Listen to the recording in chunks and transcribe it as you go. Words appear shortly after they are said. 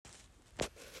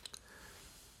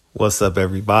What's up,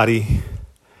 everybody?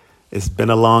 It's been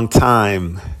a long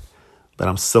time, but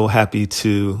I'm so happy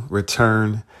to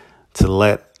return to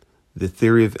let the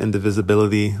Theory of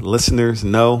Indivisibility listeners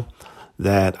know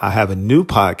that I have a new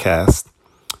podcast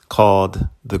called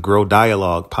the Grow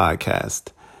Dialogue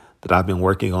Podcast that I've been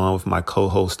working on with my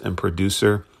co-host and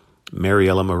producer,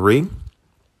 Mariella Marie.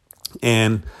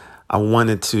 And I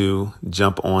wanted to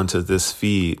jump onto this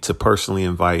feed to personally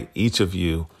invite each of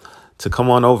you to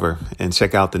come on over and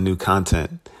check out the new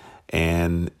content.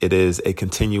 And it is a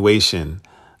continuation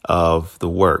of the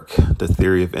work, the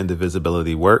Theory of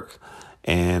Indivisibility work.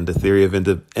 And the Theory of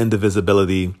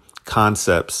Indivisibility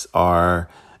concepts are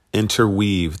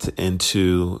interweaved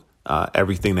into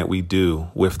everything that we do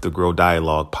with the Grow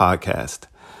Dialogue podcast.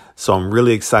 So I'm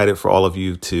really excited for all of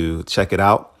you to check it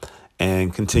out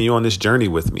and continue on this journey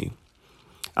with me.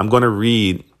 I'm going to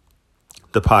read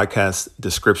the podcast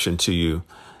description to you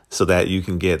so that you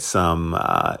can get some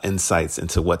insights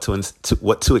into what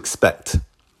to expect.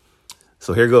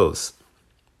 So here goes.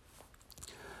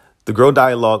 The Grow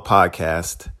Dialogue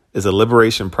Podcast is a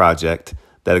liberation project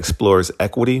that explores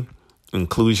equity,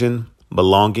 inclusion,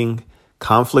 belonging,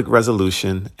 conflict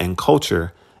resolution, and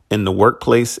culture in the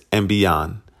workplace and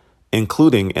beyond,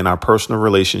 including in our personal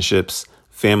relationships,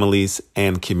 families,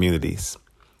 and communities.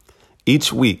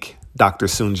 Each week, Dr.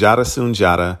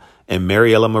 Sunjata and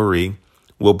Mariella Marie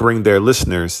will bring their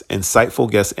listeners insightful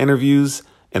guest interviews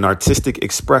and artistic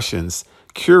expressions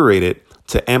curated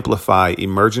to amplify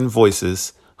emergent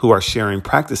voices who are sharing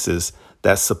practices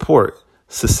that support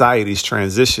society's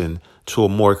transition to a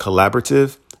more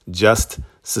collaborative, just,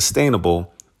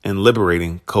 sustainable, and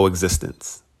liberating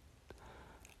coexistence.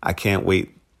 I can't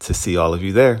wait to see all of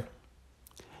you there.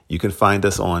 You can find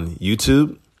us on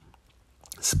YouTube,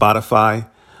 Spotify,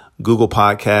 Google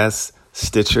Podcasts,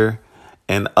 Stitcher,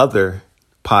 and other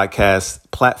podcast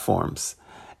platforms.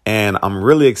 And I'm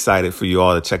really excited for you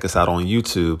all to check us out on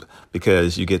YouTube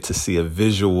because you get to see a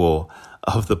visual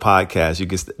of the podcast.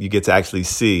 You get to actually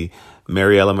see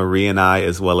Mariella Marie and I,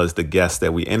 as well as the guests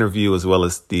that we interview, as well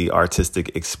as the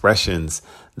artistic expressions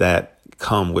that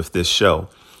come with this show.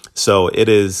 So it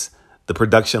is the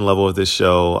production level of this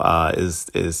show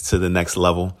is to the next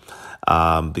level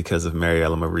because of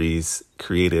Mariella Marie's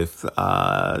creative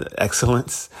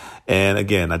excellence. And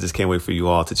again, I just can't wait for you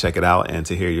all to check it out and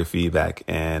to hear your feedback.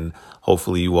 And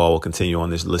hopefully you all will continue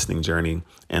on this listening journey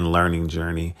and learning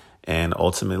journey and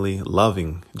ultimately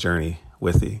loving journey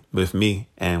with me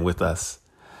and with us.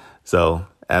 So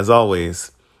as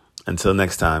always, until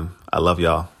next time, I love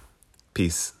y'all.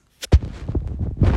 Peace.